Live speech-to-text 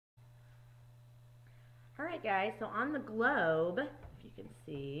right, guys, so on the globe, if you can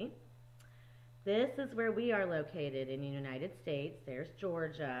see, this is where we are located in the United States. There's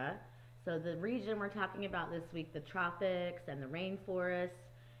Georgia. So the region we're talking about this week, the tropics and the rainforest,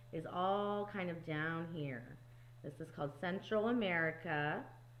 is all kind of down here. This is called Central America,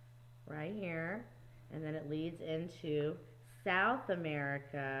 right here. And then it leads into South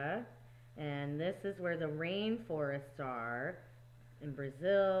America. And this is where the rainforests are, in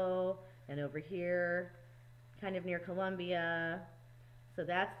Brazil, and over here, kind of near Colombia. So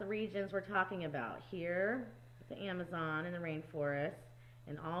that's the regions we're talking about. Here, the Amazon and the rainforest,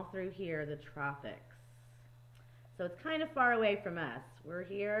 and all through here, the tropics. So it's kind of far away from us. We're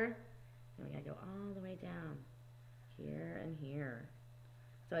here, and we gotta go all the way down, here and here.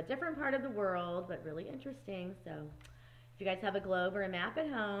 So a different part of the world, but really interesting. So if you guys have a globe or a map at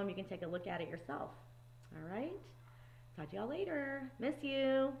home, you can take a look at it yourself. All right? Talk to y'all later. Miss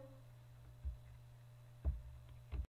you.